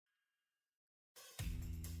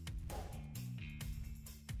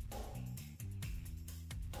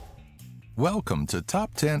Welcome to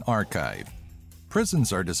Top 10 Archive.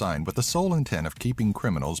 Prisons are designed with the sole intent of keeping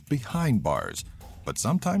criminals behind bars, but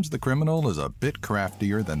sometimes the criminal is a bit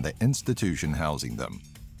craftier than the institution housing them.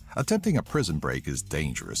 Attempting a prison break is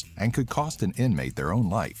dangerous and could cost an inmate their own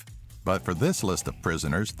life. But for this list of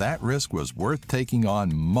prisoners, that risk was worth taking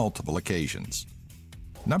on multiple occasions.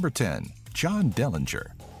 Number 10. John Dillinger.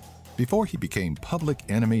 Before he became public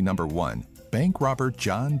enemy number one, bank robber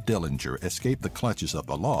John Dillinger escaped the clutches of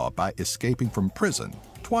the law by escaping from prison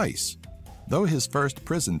twice. Though his first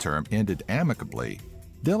prison term ended amicably,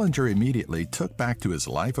 Dillinger immediately took back to his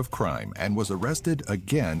life of crime and was arrested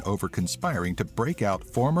again over conspiring to break out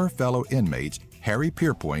former fellow inmates Harry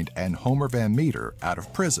Pierpoint and Homer Van Meter out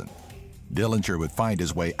of prison. Dillinger would find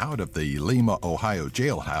his way out of the Lima, Ohio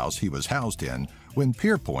jailhouse he was housed in when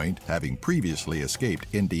Pierpoint, having previously escaped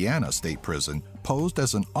Indiana State Prison, posed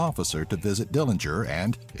as an officer to visit Dillinger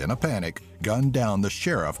and, in a panic, gunned down the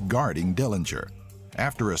sheriff guarding Dillinger.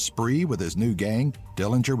 After a spree with his new gang,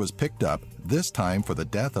 Dillinger was picked up, this time for the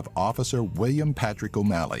death of Officer William Patrick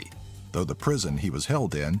O'Malley. Though the prison he was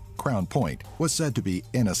held in, Crown Point, was said to be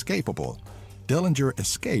inescapable, Dillinger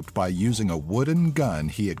escaped by using a wooden gun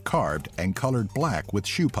he had carved and colored black with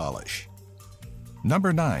shoe polish.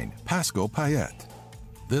 Number 9. Pascal Payet.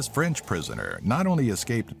 This French prisoner not only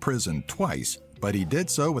escaped prison twice, but he did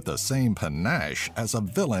so with the same panache as a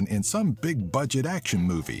villain in some big-budget action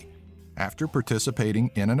movie. After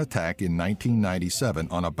participating in an attack in 1997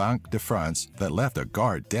 on a Banque de France that left a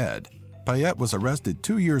guard dead, Payet was arrested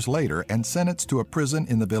 2 years later and sentenced to a prison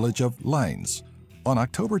in the village of Hinds. On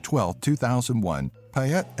October 12, 2001,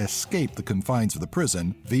 Payet escaped the confines of the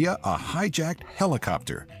prison via a hijacked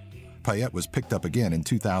helicopter. Payet was picked up again in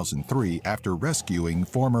 2003 after rescuing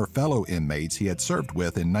former fellow inmates he had served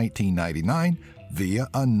with in 1999 via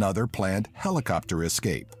another planned helicopter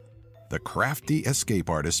escape. The crafty escape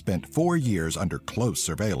artist spent 4 years under close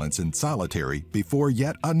surveillance in solitary before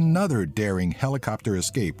yet another daring helicopter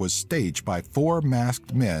escape was staged by 4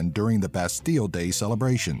 masked men during the Bastille Day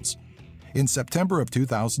celebrations. In September of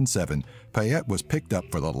 2007, Payet was picked up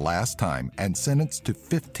for the last time and sentenced to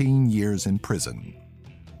 15 years in prison.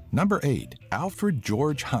 Number 8. Alfred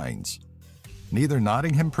George Hinds. Neither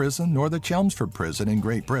Nottingham Prison nor the Chelmsford Prison in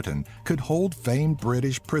Great Britain could hold famed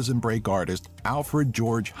British prison break artist Alfred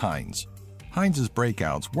George Hinds. Hinds's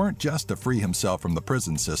breakouts weren't just to free himself from the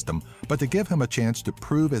prison system, but to give him a chance to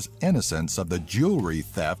prove his innocence of the jewelry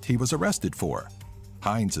theft he was arrested for.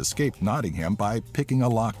 Hinds escaped Nottingham by picking a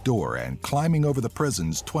locked door and climbing over the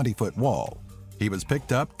prison's 20-foot wall. He was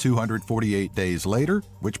picked up 248 days later,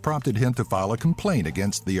 which prompted him to file a complaint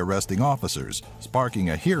against the arresting officers, sparking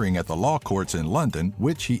a hearing at the law courts in London,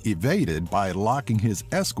 which he evaded by locking his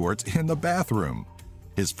escorts in the bathroom.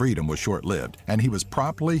 His freedom was short-lived, and he was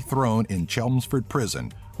promptly thrown in Chelmsford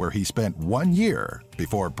Prison, where he spent 1 year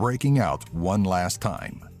before breaking out one last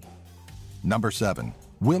time. Number 7.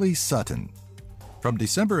 Willie Sutton. From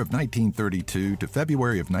December of 1932 to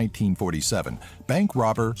February of 1947, bank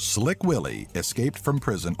robber Slick Willie escaped from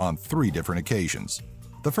prison on 3 different occasions.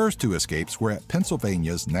 The first 2 escapes were at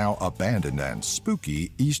Pennsylvania's now abandoned and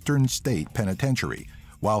spooky Eastern State Penitentiary,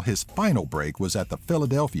 while his final break was at the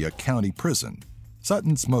Philadelphia County Prison.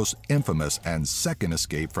 Sutton's most infamous and second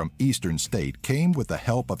escape from Eastern State came with the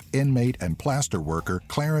help of inmate and plaster worker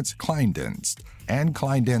Clarence Kleindienst and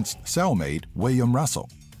Kleindienst's cellmate William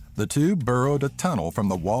Russell. The two burrowed a tunnel from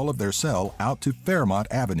the wall of their cell out to Fairmont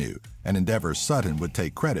Avenue, an endeavor Sutton would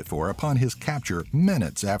take credit for upon his capture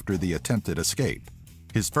minutes after the attempted escape.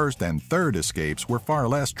 His first and third escapes were far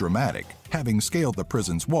less dramatic, having scaled the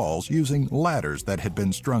prison's walls using ladders that had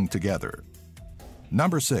been strung together.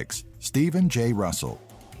 Number 6. Stephen J. Russell.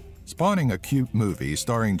 Spawning a cute movie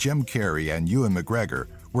starring Jim Carrey and Ewan McGregor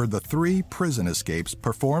were the 3 prison escapes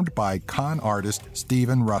performed by con artist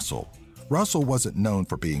Stephen Russell. Russell wasn't known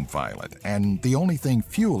for being violent, and the only thing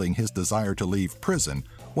fueling his desire to leave prison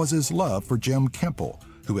was his love for Jim Kemple,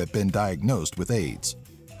 who had been diagnosed with AIDS.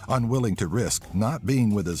 Unwilling to risk not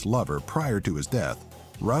being with his lover prior to his death,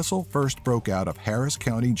 Russell first broke out of Harris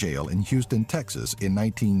County Jail in Houston, Texas in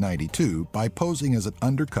 1992 by posing as an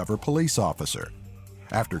undercover police officer.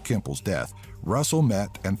 After Kemple's death, Russell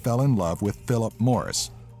met and fell in love with Philip Morris.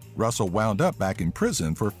 Russell wound up back in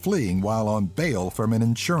prison for fleeing while on bail from an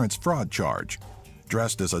insurance fraud charge.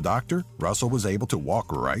 Dressed as a doctor, Russell was able to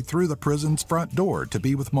walk right through the prison's front door to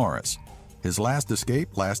be with Morris. His last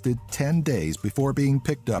escape lasted 10 days before being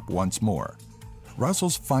picked up once more.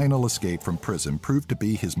 Russell's final escape from prison proved to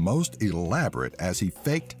be his most elaborate as he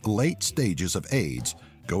faked late stages of AIDS,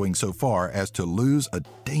 going so far as to lose a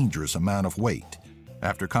dangerous amount of weight.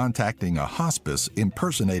 After contacting a hospice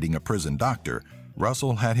impersonating a prison doctor,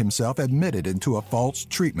 Russell had himself admitted into a false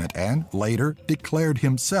treatment and later declared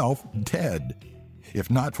himself dead. If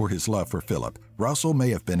not for his love for Philip, Russell may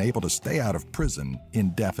have been able to stay out of prison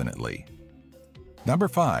indefinitely. Number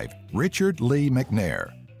 5. Richard Lee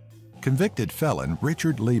McNair. Convicted felon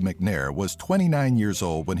Richard Lee McNair was 29 years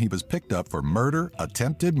old when he was picked up for murder,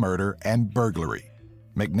 attempted murder, and burglary.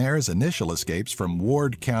 McNair's initial escapes from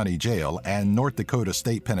Ward County Jail and North Dakota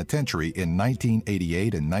State Penitentiary in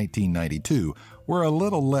 1988 and 1992 were a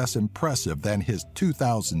little less impressive than his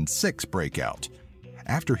 2006 breakout.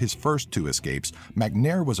 After his first 2 escapes,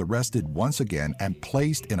 McNair was arrested once again and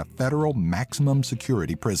placed in a federal maximum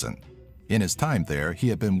security prison. In his time there, he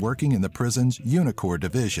had been working in the prison's Unicor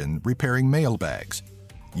division repairing mail bags.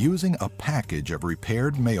 Using a package of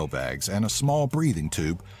repaired mail bags and a small breathing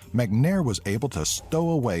tube, McNair was able to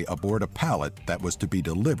stow away aboard a pallet that was to be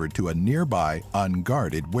delivered to a nearby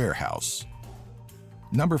unguarded warehouse.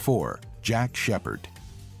 Number 4. Jack Sheppard.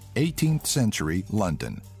 18th century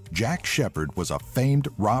London. Jack Sheppard was a famed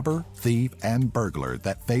robber, thief, and burglar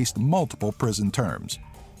that faced multiple prison terms.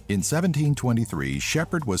 In 1723,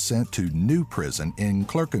 Sheppard was sent to New Prison in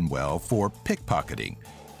Clerkenwell for pickpocketing.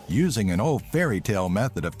 Using an old fairy tale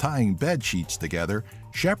method of tying bed sheets together,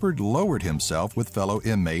 Sheppard lowered himself with fellow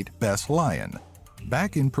inmate Bess Lyon.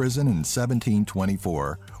 Back in prison in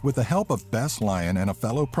 1724, with the help of Bess Lyon and a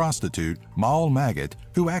fellow prostitute, Moll Maggot,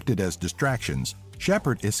 who acted as distractions,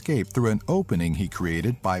 Sheppard escaped through an opening he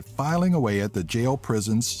created by filing away at the jail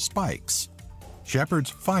prison's spikes. Sheppard's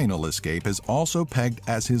final escape is also pegged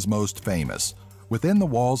as his most famous. Within the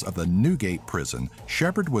walls of the Newgate prison,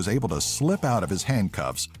 Sheppard was able to slip out of his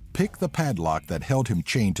handcuffs, pick the padlock that held him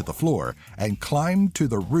chained to the floor, and climb to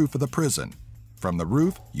the roof of the prison. From the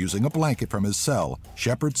roof, using a blanket from his cell,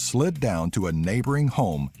 Sheppard slid down to a neighboring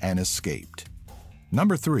home and escaped.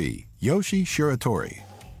 Number 3. Yoshie Shiratori.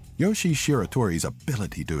 Yoshie Shiratori's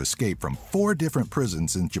ability to escape from 4 different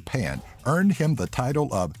prisons in Japan earned him the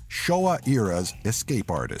title of Showa-era's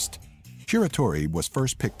escape artist. Shiratori was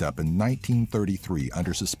first picked up in 1933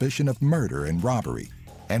 under suspicion of murder and robbery,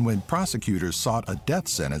 and when prosecutors sought a death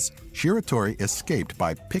sentence, Shiratori escaped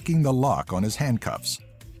by picking the lock on his handcuffs.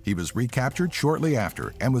 He was recaptured shortly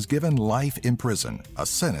after and was given life in prison, a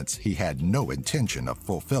sentence he had no intention of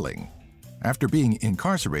fulfilling. After being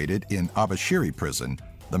incarcerated in Abashiri prison,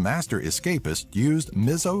 the master escapist used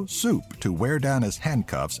miso soup to wear down his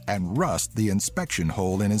handcuffs and rust the inspection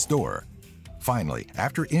hole in his door. Finally,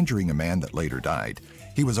 after injuring a man that later died,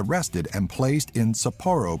 he was arrested and placed in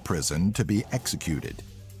Sapporo prison to be executed.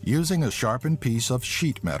 Using a sharpened piece of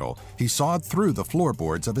sheet metal, he sawed through the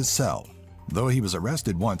floorboards of his cell. Though he was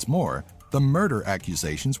arrested once more, the murder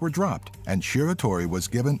accusations were dropped, and Shiratori was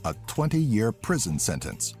given a 20-year prison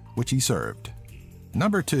sentence, which he served.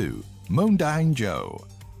 Number 2. Moondyne Joe.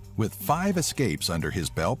 With 5 escapes under his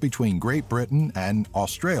belt between Great Britain and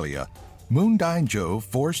Australia, Moondyne Joe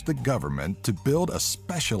forced the government to build a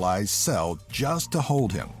specialized cell just to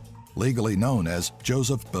hold him. Legally known as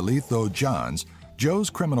Joseph Belitho Johns, Joe's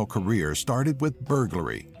criminal career started with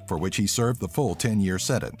burglary, for which he served the full 10-year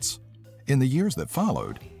sentence. In the years that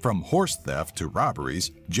followed, from horse theft to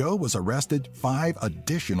robberies, Joe was arrested 5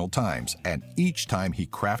 additional times, and each time he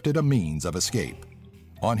crafted a means of escape.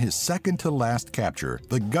 On his second-to-last capture,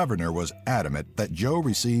 the governor was adamant that Joe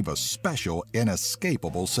receive a special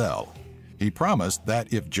inescapable cell. He promised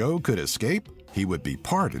that if Joe could escape, he would be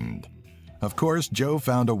pardoned. Of course, Joe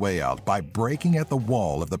found a way out by breaking at the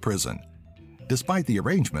wall of the prison. Despite the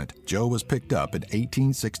arrangement, Joe was picked up in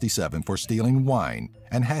 1867 for stealing wine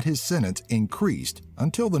and had his sentence increased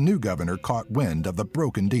until the new governor caught wind of the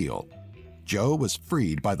broken deal. Joe was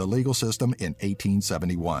freed by the legal system in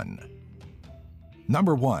 1871.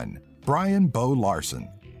 Number 1. Brian Bo Larsen.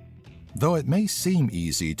 Though it may seem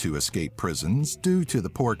easy to escape prisons due to the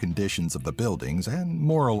poor conditions of the buildings and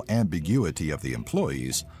moral ambiguity of the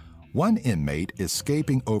employees, one inmate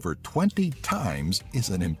escaping over 20 times is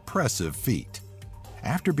an impressive feat.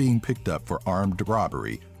 After being picked up for armed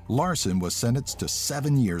robbery, Larsen was sentenced to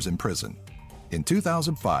 7 years in prison. In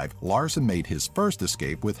 2005, Larsen made his first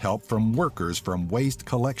escape with help from workers from Waste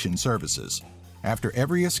Collection Services. After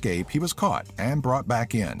every escape, he was caught and brought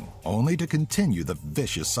back in, only to continue the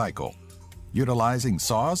vicious cycle. Utilizing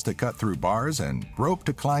saws to cut through bars and rope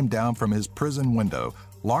to climb down from his prison window,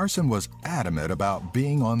 Larsen was adamant about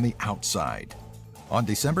being on the outside. On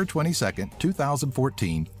December 22,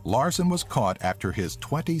 2014, Larsen was caught after his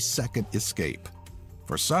 22nd escape.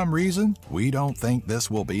 For some reason, we don't think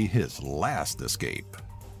this will be his last escape.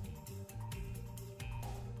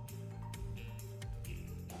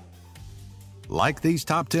 Like these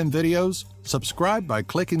top 10 videos? Subscribe by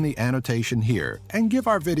clicking the annotation here and give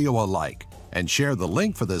our video a like. And share the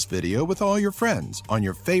link for this video with all your friends on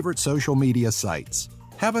your favorite social media sites.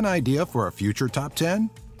 Have an idea for a future top 10?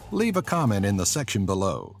 Leave a comment in the section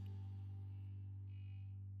below.